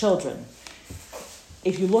wants the children.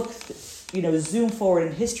 If you look, zoom forward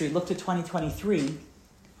in history, look to 2023,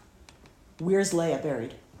 where's Leah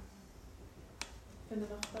buried?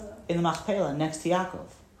 In the Machpelah, next to Yaakov.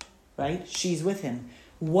 Right? She's with him.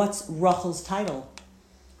 What's Rachel's title?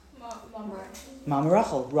 Mama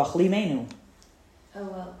Rachel. Rachel Imenu. Oh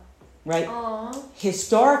well. Right? Aww.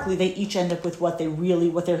 Historically, they each end up with what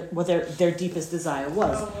their deepest desire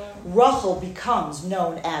was. Rachel becomes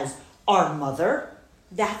known as our mother.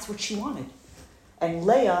 That's what she wanted. And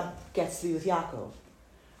Leah gets to be with Yaakov.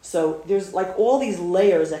 So there's like all these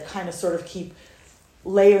layers that kind of sort of keep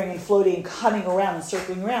layering and floating and cutting around and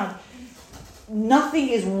circling around. Nothing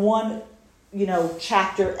is one,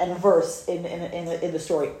 chapter and verse in the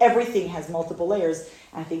story. Everything has multiple layers.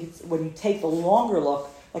 And I think it's when you take the longer look,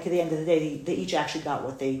 like at the end of the day, they each actually got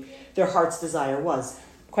what their heart's desire was.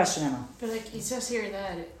 Question, Emma. But it says here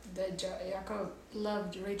that Yaakov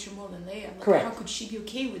loved Rachel more than Leah. Correct. How could she be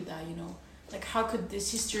okay with that? How could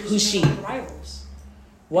this history Who's she? rivals?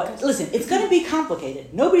 What? Listen, it's going to be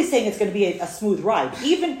complicated. Nobody's saying it's going to be a smooth ride.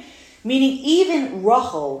 Even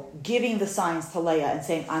Rachel giving the signs to Leah and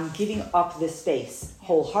saying, I'm giving up this space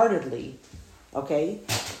wholeheartedly, okay?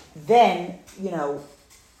 Then,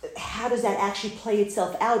 how does that actually play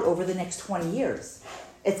itself out over the next 20 years?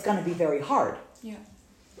 It's going to be very hard. Yeah.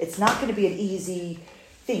 It's not going to be an easy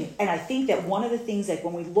thing. And I think that one of the things that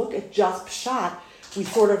when we look at just Pshat, we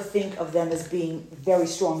sort of think of them as being very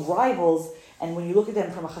strong rivals. And when you look at them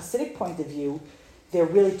from a Hasidic point of view, they're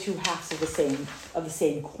really two halves of the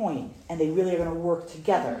same coin, and they really are going to work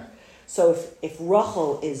together. So if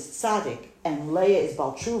Rachel is tzaddik and Leah is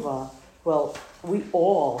Bal Tshuva, well, we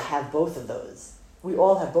all have both of those.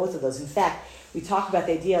 In fact, we talk about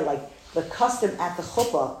the idea like the custom at the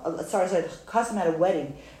chuppah, the custom at a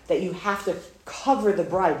wedding, that you have to cover the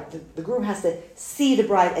bride. The groom has to see the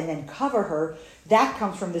bride and then cover her. That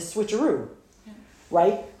comes from this switcheroo,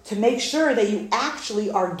 right? To make sure that you actually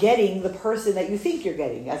are getting the person that you think you're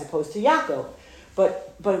getting, as opposed to Yaakov.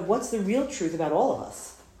 But what's the real truth about all of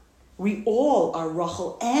us? We all are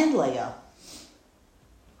Rachel and Leah.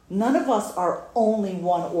 None of us are only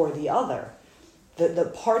one or the other.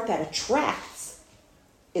 The part that attracts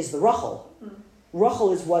is the Rachel.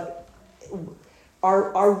 Rachel is what,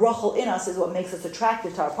 our Rachel in us is what makes us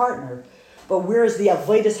attractive to our partner. But where is the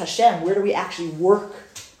Avodas Hashem? Where do we actually work?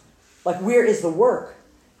 Like, where is the work?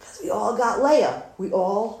 Because we all got Leah.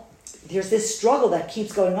 There's this struggle that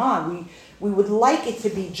keeps going on. We would like it to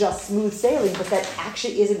be just smooth sailing, but that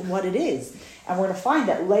actually isn't what it is. And we're going to find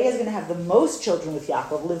that Leah is going to have the most children with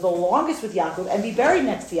Yaakov, live the longest with Yaakov, and be buried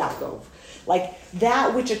next to Yaakov. Like,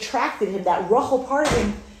 that which attracted him, that Rachel part of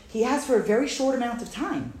him, he has for a very short amount of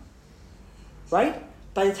time. Right?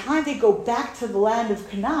 By the time they go back to the land of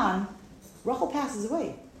Canaan, Rachel passes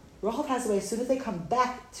away. Rachel passes away as soon as they come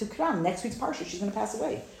back to Canaan. Next week's Parsha, she's going to pass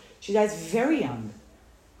away. She dies very young.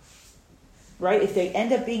 Right? If they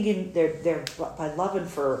end up being in they're by loving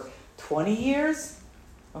for 20 years,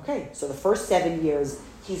 okay, so the first 7 years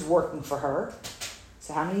he's working for her.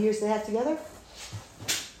 So how many years do they have together?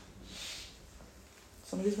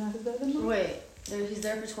 Somebody's going to have to go with them? Wait. He's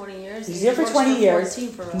there for 20 years. He's there for works 20 years.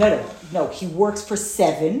 14 for No. He works for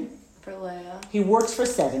 7. For Leah. He works for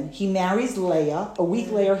 7. He marries Leah. A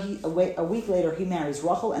week later, he marries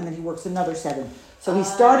Rachel, and then he works another 7. So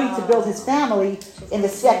he's starting to build his family in the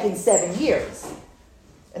second 7 years.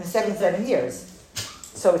 In the second 7 years.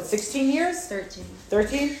 So it's 16 years? 13.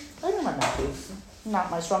 13? I know my math is not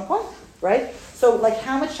my strong point, right? So, like,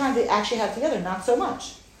 how much time do they actually have together? Not so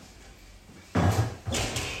much.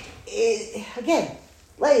 Again,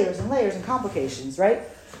 layers and layers and complications, right?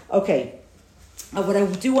 Okay. What I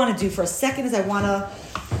do want to do for a second is I want to...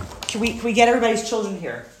 Can we get everybody's children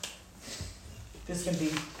here? This is going to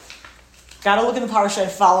be... Got to look in the Parsha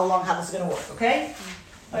and follow along how this is going to work, okay?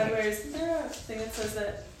 By the way, isn't there a thing that says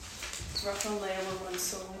that Rachel and Leah were one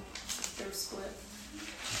soul? They were split.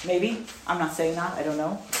 Maybe. I'm not saying that. I don't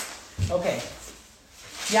know. Okay.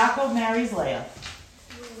 Yaakov marries Leah.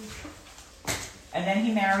 And then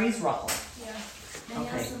he marries Rachel. Yeah.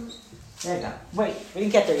 Okay. There you go. Wait, we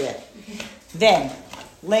didn't get there yet. Then,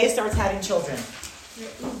 Leah starts having children.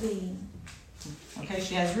 Reuven. Okay,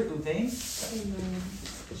 she has Reuven. Shimon.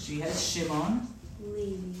 She has Shimon.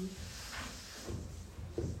 Levi.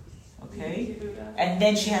 Okay. Yehuda. And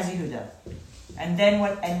then she has Yehuda. And then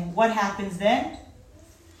what happens then?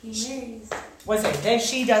 He marries. What's it? Then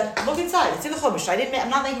she does. Look inside. It's in the Chumash. I'm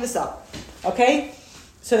not making this up. Okay.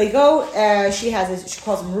 So they go. She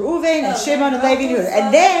calls them Reuven and Shimon and Levi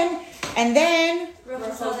and Yehuda. And then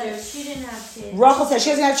Rachel saw that she didn't have kids. Rachel says she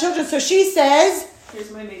doesn't have children, so she says,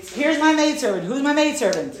 Here's my maidservant. "Here's my maidservant. Who's my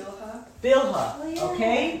maidservant? Bilhah. Bilhah. Oh, yeah.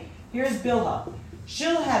 Okay. Here's Bilhah.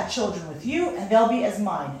 She'll have children with you, and they'll be as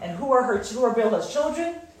mine. And who are Bilhah's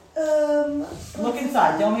children? Look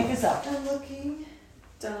inside. Don't make this up. I'm looking.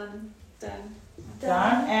 Dan.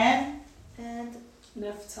 Dan And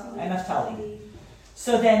Naphtali.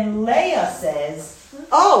 So then Leah says,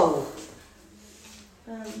 "Oh,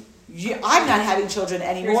 um, I'm not having children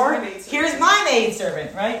anymore. Here's my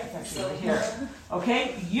maidservant, right? Actually, over here.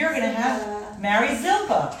 Okay, you're gonna have marry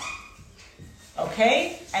Zilpah.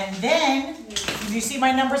 Okay, and then do you see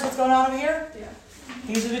my numbers? What's going on over here? Yeah.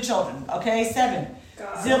 These are the children. Okay, 7.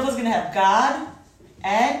 God. Zilpah's gonna have Gad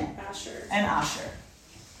and Asher. Asher.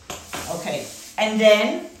 Okay, and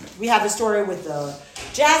then we have the story with the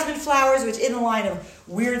jasmine flowers, which in the line of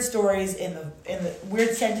weird stories in the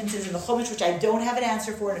weird sentences in the Chumash, which I don't have an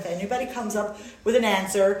answer for. And if anybody comes up with an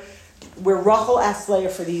answer, where Rachel asks Leah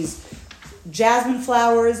for these jasmine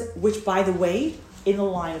flowers, which, by the way, in the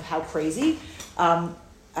line of how crazy,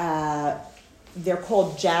 they're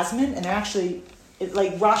called jasmine, and they're actually,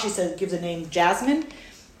 like Rashi says, gives a name jasmine,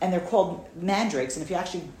 and they're called mandrakes. And if you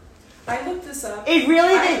actually, I looked this up. it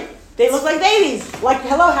really they look like babies. Like,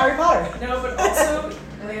 hello, Harry Potter. No, but also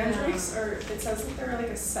mandrakes are. It says that they're like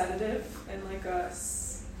a sedative and like a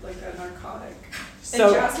narcotic. So,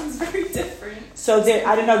 and jasmine's very different. So there,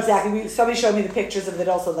 I don't know exactly. Somebody showed me the pictures of it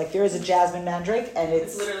also. Like, there is a jasmine mandrake, and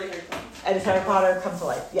It's literally Harry Potter. and it's Harry Potter come to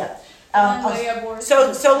life. Yeah. Leah bore. So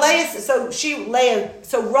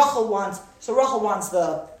Rachel wants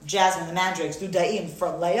the jasmine, the mandrakes, dudaim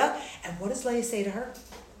from Leah, and what does Leah say to her?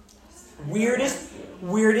 Weirdest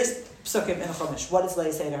psukim in the Chumash. What does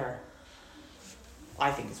Leah say to her?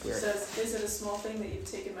 I think it's It weird. says, "Is it a small thing that you've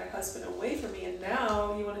taken my husband away from me, and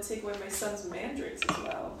now you want to take away my son's mandrakes as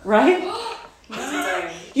well?" Right?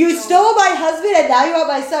 Dang. You stole my husband, and now you want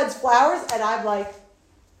my son's flowers, and I'm like,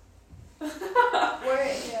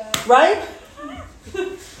 right?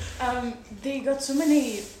 They got so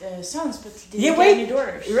many sons, but they Yeah, didn't wait. get any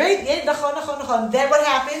daughters. Right? Yeah, nachon. Then what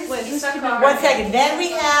happens? Wait, Just second keep it- on. 1 second. Then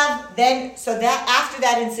we have after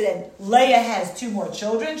that incident, Leah has 2 more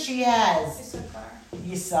children. She has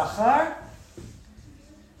Yisachar,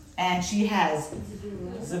 and she has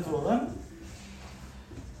Zevulun.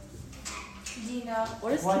 Dina.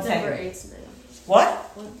 What is 1 number second. 8's name? What?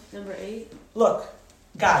 What, number 8? Look,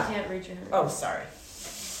 I God. can't read your hand. Oh, sorry.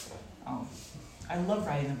 Oh, I love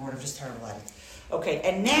writing the board. I'm just terrible at it. Okay,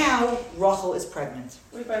 and now Rachel is pregnant.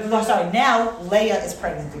 Wait, by the No, way, sorry. Now Leah is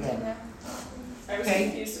pregnant again. I was Okay.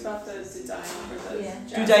 confused about the Dudaim or the Yeah.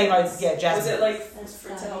 jasmine. Dudaim, yeah, Was jasmine. it like That's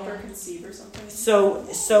to help her yeah. conceive or something? So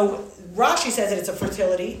Rashi says that it's a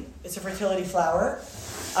fertility flower.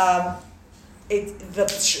 The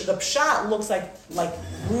pshat looks like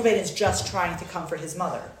Reuven is just trying to comfort his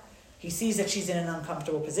mother. He sees that she's in an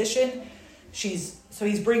uncomfortable position. So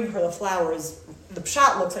he's bringing her the flowers. The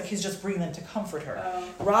pshat looks like he's just bringing them to comfort her.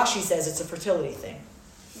 Rashi says it's a fertility thing.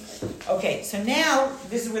 Okay, so now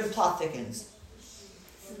this is where the plot thickens.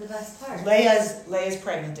 This is the best part. Leah's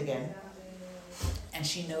pregnant again, and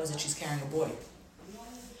she knows that she's carrying a boy.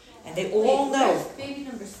 And they all know. Where's baby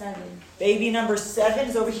number 7? Baby number 7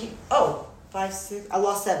 is over here. Oh, 5, 6. I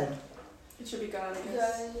lost 7. It should be gone, I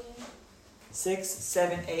guess. 6,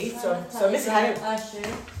 7, 8. So Missy, how do you? Asher,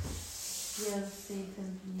 Yosef,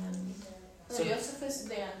 and Binyamin. So- Yosef is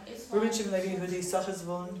Dan. It's Reuben, fine. Shimon, Levi, Yehudi, Yisachar,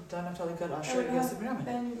 Zevulun, Dan, Naphtali, Gad, Asher, I would Yosef, have Binyamin.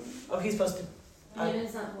 been- Oh, he's supposed to.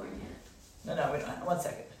 Binyamin's not born yet. No, wait, 1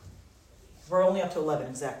 second. We're only up to 11,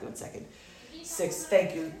 exactly 1 second. 6,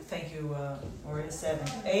 thank you, Maria. 7,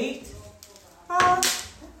 8.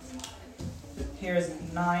 Here's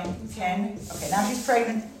 9, 10. Okay, now she's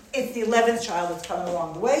pregnant. It's the 11th child that's coming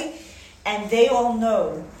along the way. And they all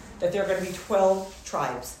know that there are going to be 12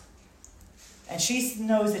 tribes. And she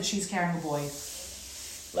knows that she's carrying a boy.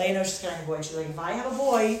 Leah knows she's carrying a boy. She's like, if I have a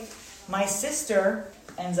boy, my sister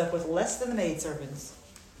ends up with less than the maidservants.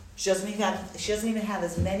 She doesn't even have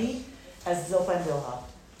as many as Zilpah and Bilhah.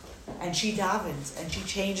 And she davens, and she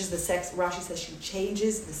changes the sex. Rashi says she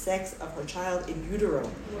changes the sex of her child in utero,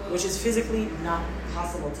 which is physically not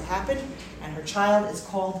possible to happen. And her child is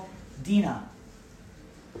called Dinah.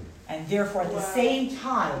 And therefore, at the same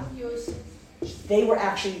time, Yosef. they were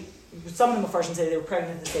actually, some of the Mepharshim say they were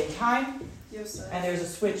pregnant at the same time. Yosef. And there's a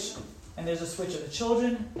switch of the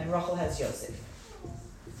children, and Rachel has Yosef.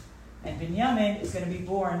 And Binyamin is going to be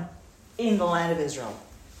born in the land of Israel.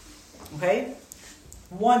 Okay?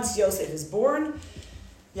 Once Yosef is born,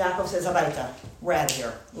 Yaakov says, Abaita, we're out of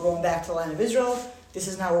here. We're going back to the land of Israel. This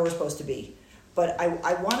is not where we're supposed to be. But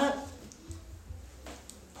I want to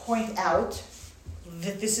point out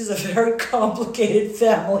that this is a very complicated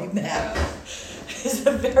family map. It's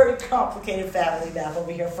a very complicated family map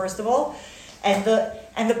over here, first of all. And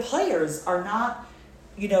the players are not,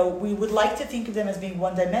 we would like to think of them as being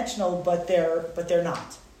one-dimensional, but they're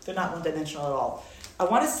not. They're not one-dimensional at all. I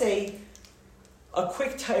want to say a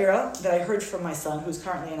quick Torah that I heard from my son, who's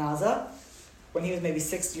currently in Gaza, when he was maybe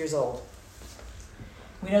 6 years old.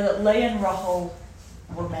 We know that Leah and Rachel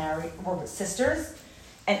were sisters,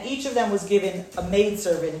 and each of them was given a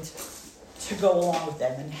maidservant to go along with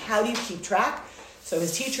them. And how do you keep track? So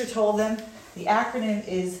his teacher told them the acronym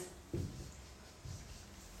is,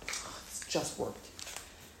 it's just worked.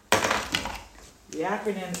 The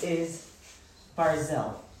acronym is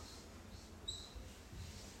Barzel.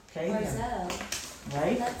 Okay? Barzel.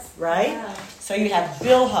 Right? That's, right? Yeah. So you have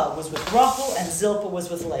Bilhah was with Rachel and Zilpah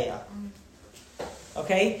was with Leah.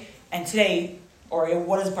 Okay? And today, or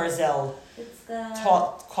what does Barzel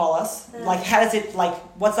call us? How does it,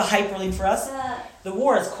 what's the hyperlink for us? The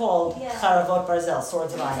war is called Charavot Barzel,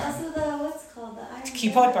 swords of iron. Also what's called the iron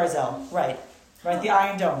Kippot Barzel, right, the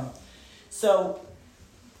Iron Dome. So,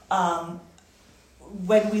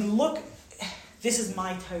 when we look, this is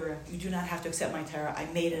my Torah. You do not have to accept my Torah. I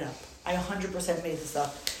made it up. I 100% made this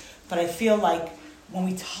up. But I feel like when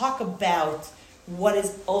we talk about what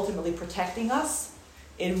is ultimately protecting us,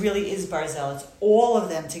 it really is Barzel. It's all of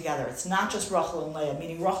them together. It's not just Rachel and Leah,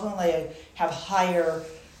 meaning Rachel and Leah have higher,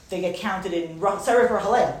 they get counted in, sorry for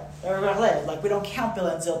Leah. Like we don't count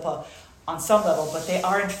Bilhah and Zilpah on some level, but they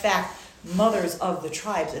are in fact mothers of the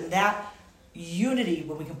tribes. And that unity,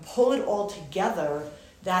 when we can pull it all together,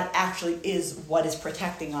 that actually is what is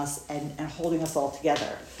protecting us and holding us all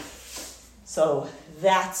together. So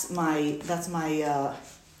that's not my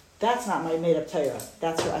made-up Torah.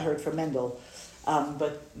 That's what I heard from Mendel.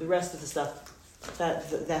 But the rest of the stuff,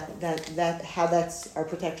 that how that's our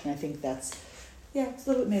protection, I think it's a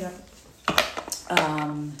little bit made up.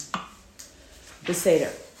 The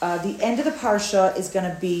Seder. The end of the Parsha is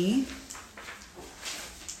going to be,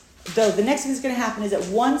 though the next thing that's going to happen is that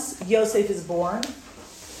once Yosef is born,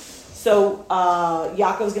 so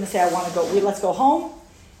Yaakov is going to say, I want to go, let's go home.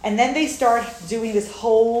 And then they start doing this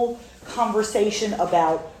whole conversation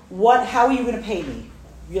about how are you going to pay me?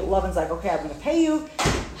 Lavan's like, okay, I'm going to pay you.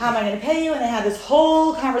 How am I going to pay you? And they have this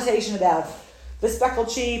whole conversation about the speckled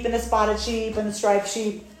sheep and the spotted sheep and the striped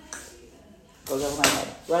sheep. Goes over my head,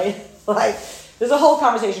 right? There's a whole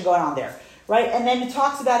conversation going on there, right? And then it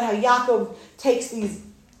talks about how Yaakov takes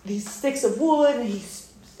these sticks of wood and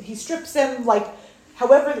he strips them,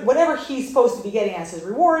 whatever he's supposed to be getting as his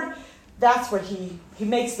reward. That's what he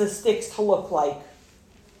makes the sticks to look like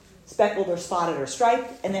speckled or spotted or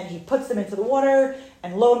striped, and then he puts them into the water,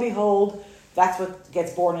 and lo and behold, that's what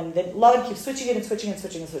gets born. And then Lavan keeps switching it and switching and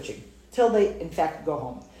switching and switching till they, in fact, go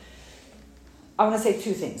home. I want to say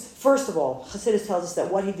two things. First of all, Chassidus tells us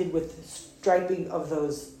that what he did with the striping of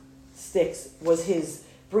those sticks was his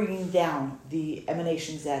bringing down the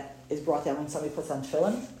emanations that is brought down when somebody puts on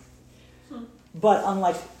tefillin. But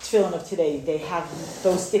unlike tefillin of today,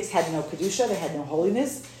 those sticks had no kedusha, they had no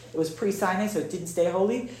holiness. It was pre-Sinai, so it didn't stay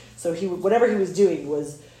holy. So whatever he was doing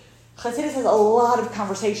was, Chassidus has a lot of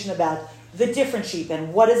conversation about the different sheep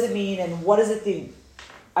and what does it mean and what does it mean.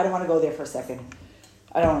 I don't want to go there for a second.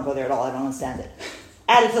 I don't want to go there at all. I don't understand it.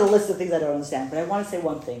 Add it to the list of things I don't understand. But I want to say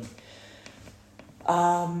one thing.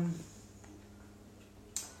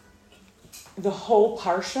 The whole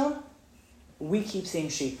Parsha, we keep seeing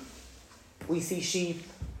sheep. We see sheep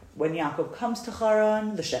when Yaakov comes to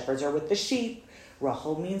Haran. The shepherds are with the sheep.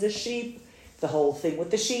 Rachel means a sheep. The whole thing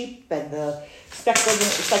with the sheep and the spectrum,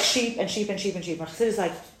 it's like sheep and sheep and sheep and sheep. And Chassidus is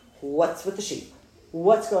like, what's with the sheep?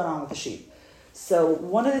 What's going on with the sheep? So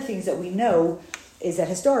one of the things that we know is that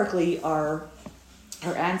historically our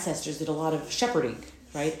ancestors did a lot of shepherding,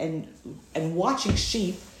 right? And watching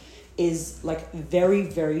sheep is like very,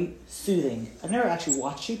 very soothing. I've never actually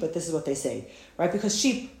watched sheep, but this is what they say, right? Because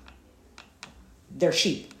sheep, they're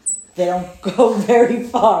sheep. They don't go very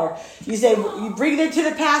far. You say, you bring them to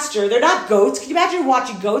the pasture. They're not goats. Can you imagine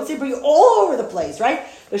watching goats? They bring you all over the place, right?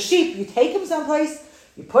 The sheep, you take them someplace,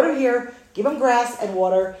 you put them here, give them grass and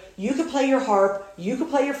water. You could play your harp. You could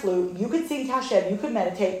play your flute. You could sing to Hashem. You could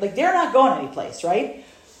meditate. Like, they're not going anyplace, right?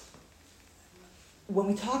 When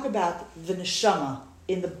we talk about the neshama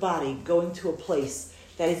in the body going to a place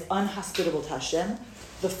that is unhospitable to Hashem,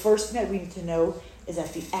 the first thing that we need to know is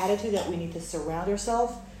that the attitude that we need to surround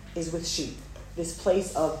ourselves is with sheep. This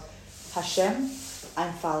place of Hashem,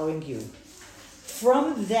 I'm following you.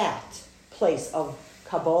 From that place of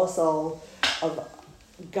Kabbalah soul, of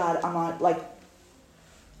God, I'm on, like,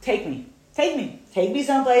 take me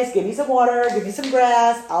someplace, give me some water, give me some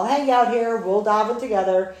grass, I'll hang out here, we'll daven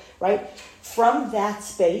together, right? From that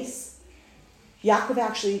space, Yaakov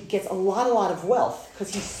actually gets a lot of wealth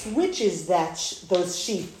because he switches those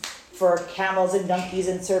sheep for camels and donkeys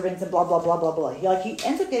and servants and blah, blah, blah, blah, blah. He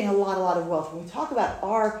ends up getting a lot of wealth. When we talk about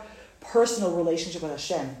our personal relationship with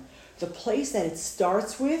Hashem, the place that it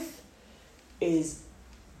starts with is,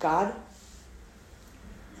 God,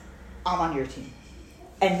 I'm on your team.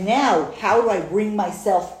 And now, how do I bring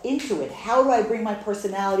myself into it? How do I bring my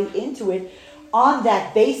personality into it on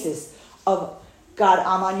that basis of, God,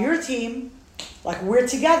 I'm on your team, like we're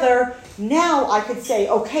together. Now I could say,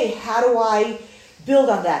 okay, how do I build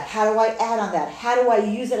on that? How do I add on that? How do I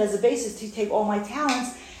use it as a basis to take all my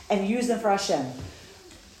talents and use them for Hashem?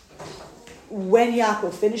 When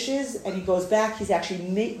Yaakov finishes and he goes back, he's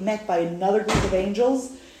actually met by another group of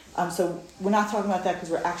angels. So we're not talking about that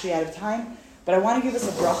because we're actually out of time. But I want to give us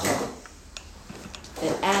a bracha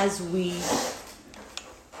that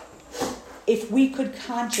if we could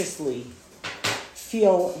consciously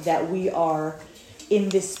feel that we are in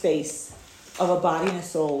this space of a body and a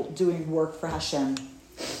soul doing work for Hashem,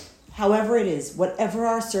 however it is, whatever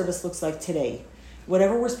our service looks like today,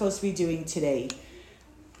 whatever we're supposed to be doing today,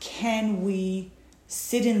 can we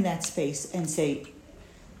sit in that space and say,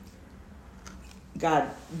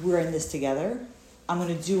 God, we're in this together. I'm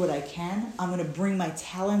going to do what I can. I'm going to bring my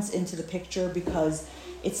talents into the picture because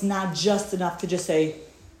it's not just enough to just say,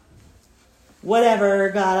 whatever,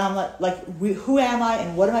 God, I'm who am I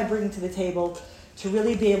and what am I bringing to the table? To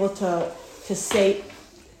really be able to say,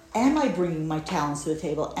 am I bringing my talents to the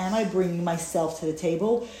table? Am I bringing myself to the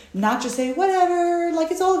table? Not just say, whatever,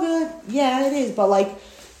 like it's all good. Yeah, it is. But like,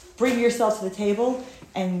 bring yourself to the table.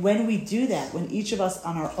 And when we do that, when each of us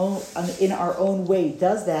in our own way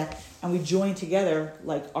does that, and we join together,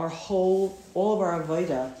 like all of our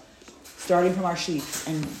avodah, starting from our sheep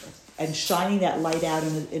and shining that light out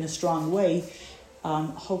in a strong way,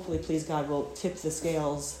 hopefully, please God, will tip the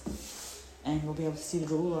scales and we'll be able to see the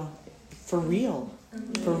Geula for real.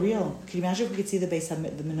 Mm-hmm. For real. Can you imagine if we could see the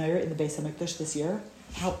menorah in the Beis HaMikdash this year?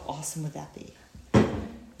 How awesome would that be?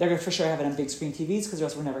 They're going to for sure have it on big screen TVs because or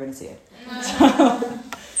else we're never going to see it. So,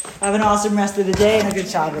 have an awesome rest of the day and a good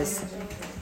Shabbos.